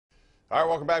All right,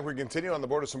 welcome back. We continue on the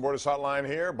Borders and Borders hotline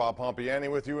here. Bob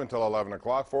Pompeani with you until 11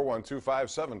 o'clock,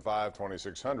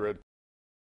 412-575-2600.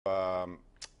 A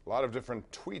lot of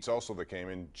different tweets also that came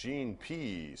in. Gene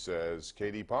P. says,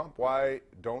 KD Pomp, why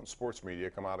don't sports media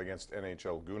come out against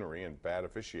NHL goonery and bad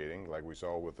officiating like we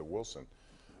saw with the Wilson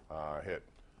hit?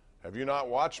 Have you not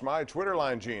watched my Twitter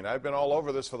line, Gene? I've been all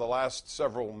over this for the last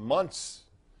several months,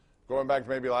 going back to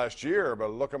maybe last year,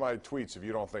 but look at my tweets if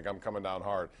you don't think I'm coming down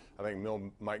hard. I think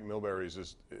Mike Milbury's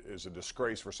is a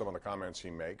disgrace for some of the comments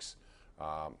he makes.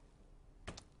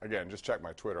 Again, just check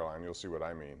my Twitter line. You'll see what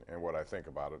I mean and what I think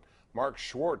about it. Mark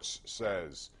Schwartz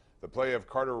says, the play of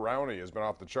Carter Rowney has been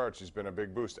off the charts. He's been a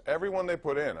big boost. Everyone they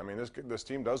put in, I mean, this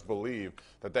team does believe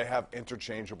that they have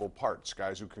interchangeable parts,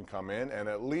 guys who can come in and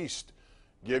at least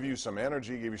give you some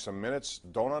energy, give you some minutes.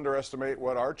 Don't underestimate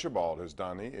what Archibald has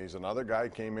done. He's another guy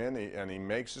came in and he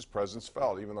makes his presence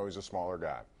felt, even though he's a smaller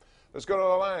guy. Let's go to the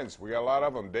lines. We got a lot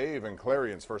of them. Dave and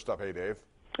Clarion's first up. Hey, Dave.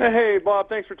 Hey, Bob.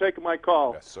 Thanks for taking my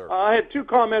call. Yes, sir. I had two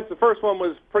comments. The first one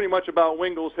was pretty much about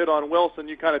Wingle's hit on Wilson.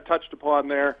 You kind of touched upon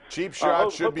there. Cheap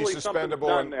shot should be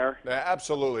suspendable. There.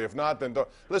 Absolutely. If not, then don't.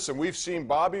 Listen, we've seen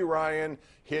Bobby Ryan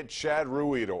hit Chad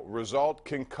Ruedel. Result,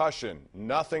 concussion.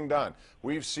 Nothing done.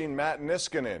 We've seen Matt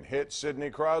Niskanen hit Sidney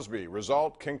Crosby.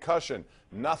 Result, concussion.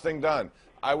 Nothing done.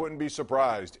 I wouldn't be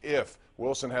surprised if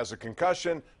Wilson has a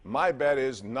concussion. My bet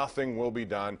is nothing will be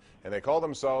done. And they call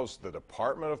themselves the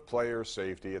Department of Player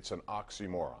Safety. It's an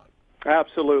oxymoron.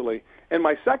 Absolutely. And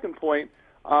my second point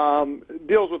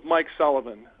deals with Mike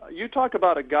Sullivan. You talk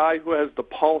about a guy who has the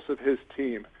pulse of his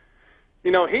team.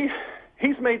 You know,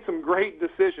 he's made some great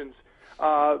decisions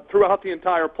throughout the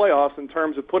entire playoffs in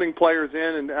terms of putting players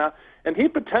in, and he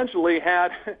potentially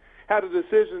had a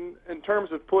decision in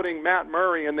terms of putting Matt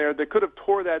Murray in there that could have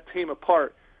tore that team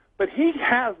apart. But he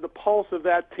has the pulse of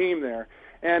that team there.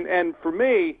 And for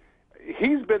me,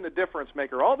 he's been the difference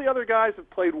maker. All the other guys have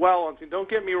played well on the team, don't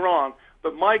get me wrong,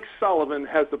 but Mike Sullivan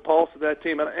has the pulse of that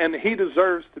team, and he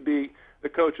deserves to be the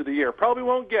coach of the year. Probably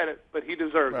won't get it, but he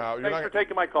deserves it. Thanks for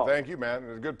taking my call. Thank you,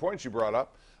 man. Good points you brought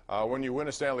up. When you win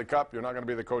a Stanley Cup, you're not going to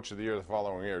be the coach of the year the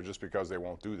following year just because they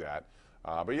won't do that.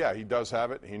 But, yeah, he does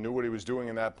have it. He knew what he was doing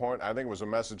in that point. I think it was a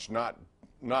message not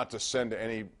to send to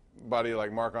anybody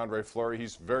like Marc-Andre Fleury.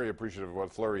 He's very appreciative of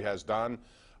what Fleury has done.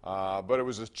 But it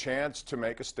was a chance to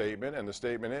make a statement, and the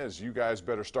statement is you guys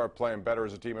better start playing better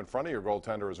as a team in front of your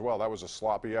goaltender as well. That was a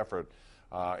sloppy effort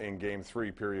in Game 3,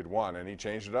 Period 1, and he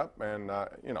changed it up. And,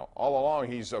 you know, all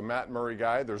along he's a Matt Murray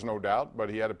guy, there's no doubt, but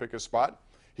he had to pick his spot.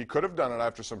 He could have done it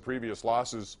after some previous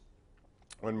losses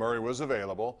when Murray was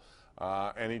available,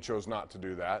 and he chose not to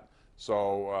do that.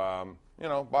 So, you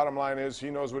know, bottom line is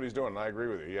he knows what he's doing, and I agree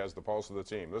with you. He has the pulse of the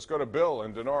team. Let's go to Bill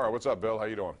in Denora. What's up, Bill? How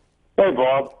you doing? Hey,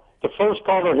 Bob. The first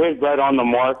caller hit right on the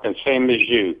mark, and same as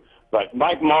you. But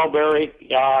Mike Mulberry,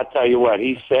 I'll tell you what,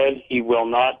 he said he will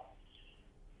not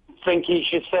think he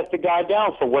should set the guy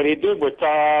down for what he did with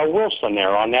Wilson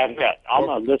there on that hit. I'm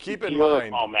going to listen to your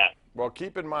comment. Well,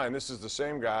 keep in mind, this is the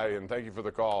same guy, and thank you for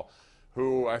the call,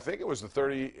 who I think it was the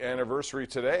 30th anniversary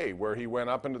today where he went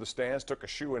up into the stands, took a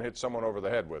shoe, and hit someone over the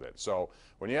head with it. So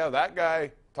when you have that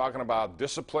guy talking about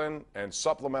discipline and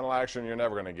supplemental action, you're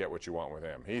never going to get what you want with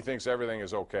him. He thinks everything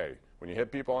is okay. When you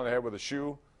hit people on the head with a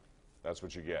shoe, that's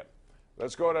what you get.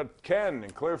 Let's go to Ken in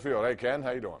Clearfield. Hey, Ken,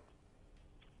 how you doing?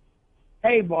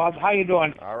 Hey, Bob, how you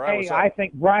doing? All right. Hey, I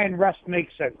think Brian Rust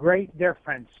makes a great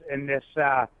difference in this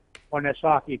on this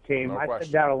hockey team. No I question.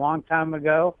 said that a long time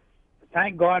ago.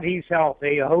 Thank God he's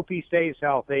healthy. I hope he stays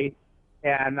healthy.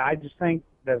 And I just think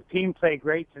the team played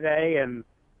great today, and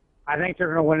I think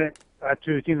they're going to win it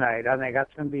Tuesday night. I think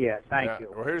that's going to be it. Thank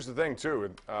you. Well, here's the thing,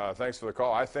 too. Thanks for the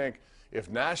call. I think if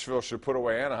Nashville should put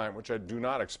away Anaheim, which I do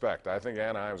not expect, I think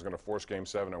Anaheim is going to force Game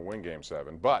 7 and win Game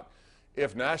 7. But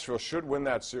if Nashville should win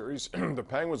that series, the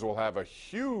Penguins will have a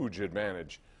huge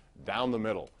advantage down the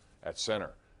middle at center.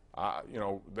 You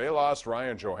know, they lost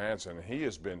Ryan Johansson. He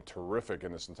has been terrific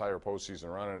in this entire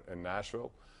postseason run in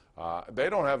Nashville. They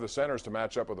don't have the centers to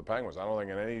match up with the Penguins, I don't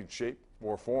think, in any shape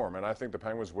or form, and I think the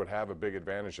Penguins would have a big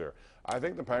advantage there. I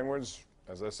think the Penguins,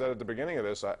 as I said at the beginning of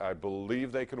this, I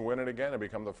believe they can win it again and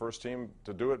become the first team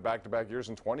to do it back-to-back years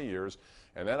in 20 years.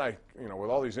 And then you know, with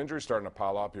all these injuries starting to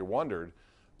pile up, you wondered,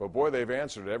 but boy, they've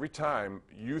answered every time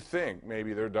you think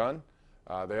maybe they're done.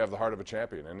 They have the heart of a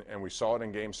champion, and we saw it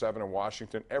in Game 7 in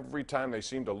Washington. Every time they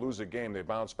seem to lose a game, they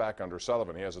bounce back under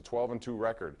Sullivan. He has a 12-2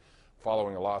 record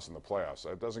following a loss in the playoffs.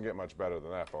 It doesn't get much better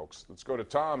than that, folks. Let's go to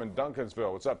Tom in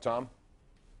Duncansville. What's up, Tom?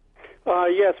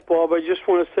 Yes, Bob. I just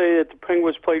want to say that the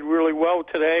Penguins played really well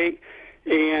today,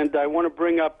 and I want to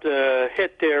bring up the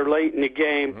hit there late in the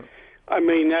game. I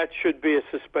mean, that should be a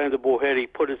suspendable hit. He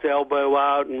put his elbow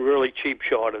out and really cheap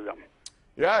shotted him.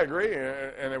 Yeah, I agree.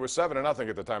 And it was 7-0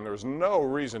 at the time. There was no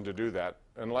reason to do that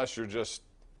unless you're just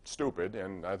stupid.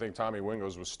 And I think Tommy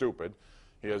Wingos was stupid.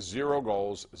 He has 0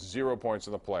 goals, 0 points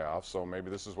in the playoffs. So maybe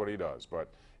this is what he does. But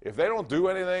if they don't do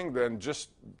anything, then just,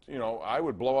 you know, I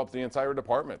would blow up the entire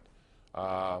department.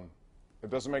 It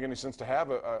doesn't make any sense to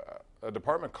have a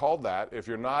department called that if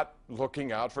you're not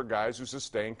looking out for guys who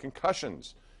sustain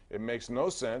concussions. It makes no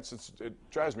sense. It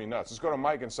drives me nuts. Let's go to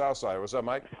Mike in Southside. What's up,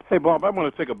 Mike? Hey, Bob, I want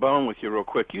to take a bone with you real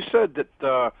quick. You said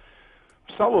that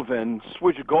Sullivan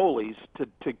switched goalies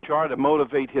to try to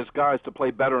motivate his guys to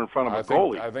play better in front of a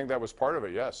goalie. I think that was part of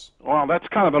it, yes. Well, that's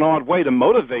kind of an odd way to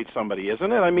motivate somebody,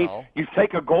 isn't it? I mean, No. you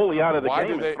take a goalie out of the Why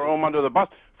game do they- and throw him under the bus.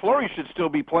 Fleury should still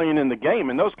be playing in the game,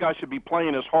 and those guys should be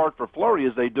playing as hard for Fleury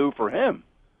as they do for him.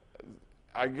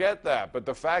 I get that, but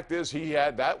the fact is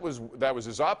that was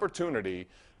his opportunity.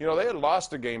 You know, they had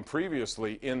lost a game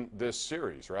previously in this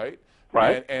series, right?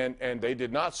 Right. And they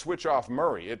did not switch off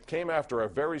Murray. It came after a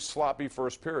very sloppy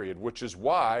first period, which is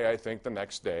why I think the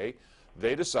next day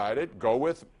they decided go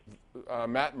with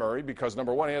Matt Murray because,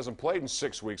 number one, he hasn't played in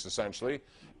 6 weeks essentially,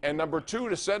 and number two,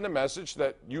 to send a message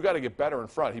that you got to get better in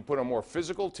front. He put a more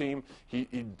physical team.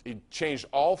 He changed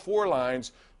all 4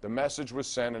 lines. The message was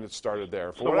sent, and it started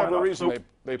there. For whatever reason,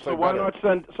 they played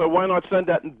better. So why not send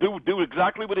that and do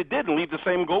exactly what he did and leave the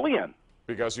same goalie in?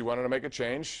 Because he wanted to make a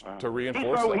change to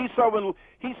reinforce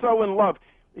He's so in love.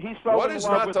 What is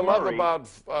not to love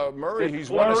about Murray? He's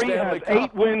won a Stanley Cup. Fleury has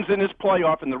 8 wins in his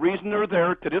playoff, and the reason they're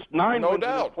there to this 9 wins in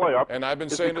his playoff. And I've been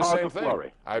is saying the because same of thing.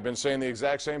 Fleury. I've been saying the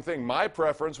exact same thing. My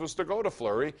preference was to go to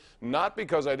Fleury, not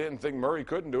because I didn't think Murray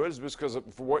couldn't do it, it's because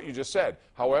for what you just said.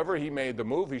 However, he made the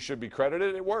move. He should be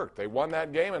credited. It worked. They won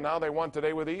that game, and now they won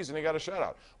today with ease, and he got a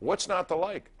shutout. What's not to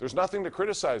like? There's nothing to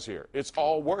criticize here. It's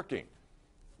all working.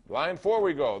 Line 4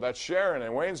 we go. That's Sharon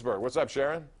in Waynesburg. What's up,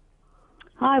 Sharon?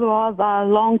 Hi, Bob.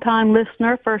 Long-time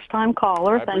listener, first-time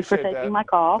caller. I Thanks for appreciate taking that. my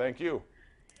call. Thank you.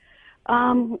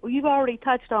 You've already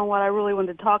touched on what I really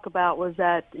wanted to talk about was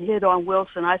that hit on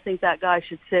Wilson. I think that guy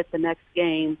should sit the next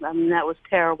game. I mean, that was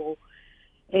terrible.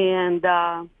 And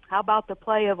how about the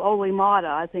play of Ole Mata?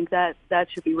 I think that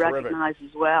should be recognized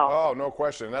as well. Oh, no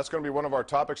question. And that's going to be one of our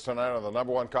topics tonight on the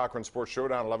 #1 Cochran Sports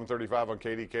Showdown, 11:35 on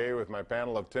KDK, with my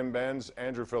panel of Tim Benz,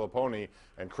 Andrew Filipponi,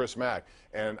 and Chris Mack.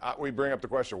 And we bring up the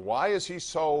question, why is he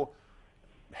so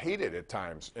hated at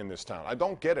times in this town? I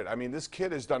don't get it. I mean, this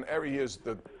kid has done he is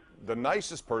the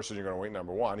nicest person you're going to meet,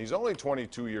 #1. He's only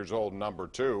 22 years old,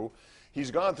 #2.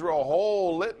 He's gone through a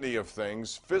whole litany of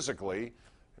things physically,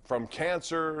 from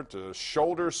cancer to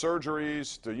shoulder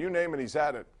surgeries to you name it, he's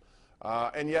had it.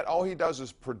 And yet all he does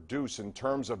is produce in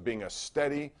terms of being a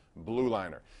steady blue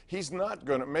liner. He's not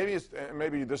going to,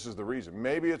 maybe this is the reason.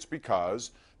 Maybe it's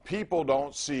because people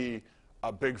don't see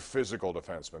a big physical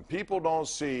defenseman. People don't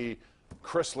see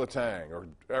Chris Letang or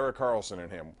Erik Karlsson in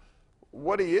him.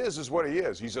 What he is what he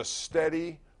is. He's a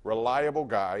steady, reliable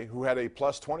guy who had a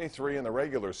 +23 in the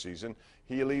regular season.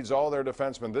 He leads all their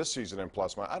defensemen this season in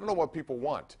plus. I don't know what people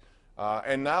want.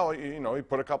 And now, you know, he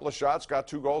put a couple of shots, got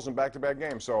 2 goals in back-to-back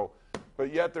games. So,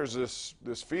 but yet there's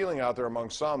this feeling out there among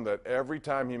some that every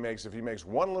time if he makes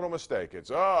one little mistake, it's,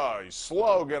 oh, he's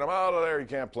slow, get him out of there, he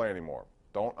can't play anymore.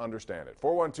 Don't understand it.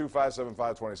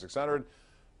 412-575-2600.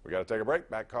 We got to take a break.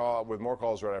 Back call with more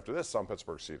calls right after this on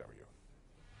Pittsburgh CW.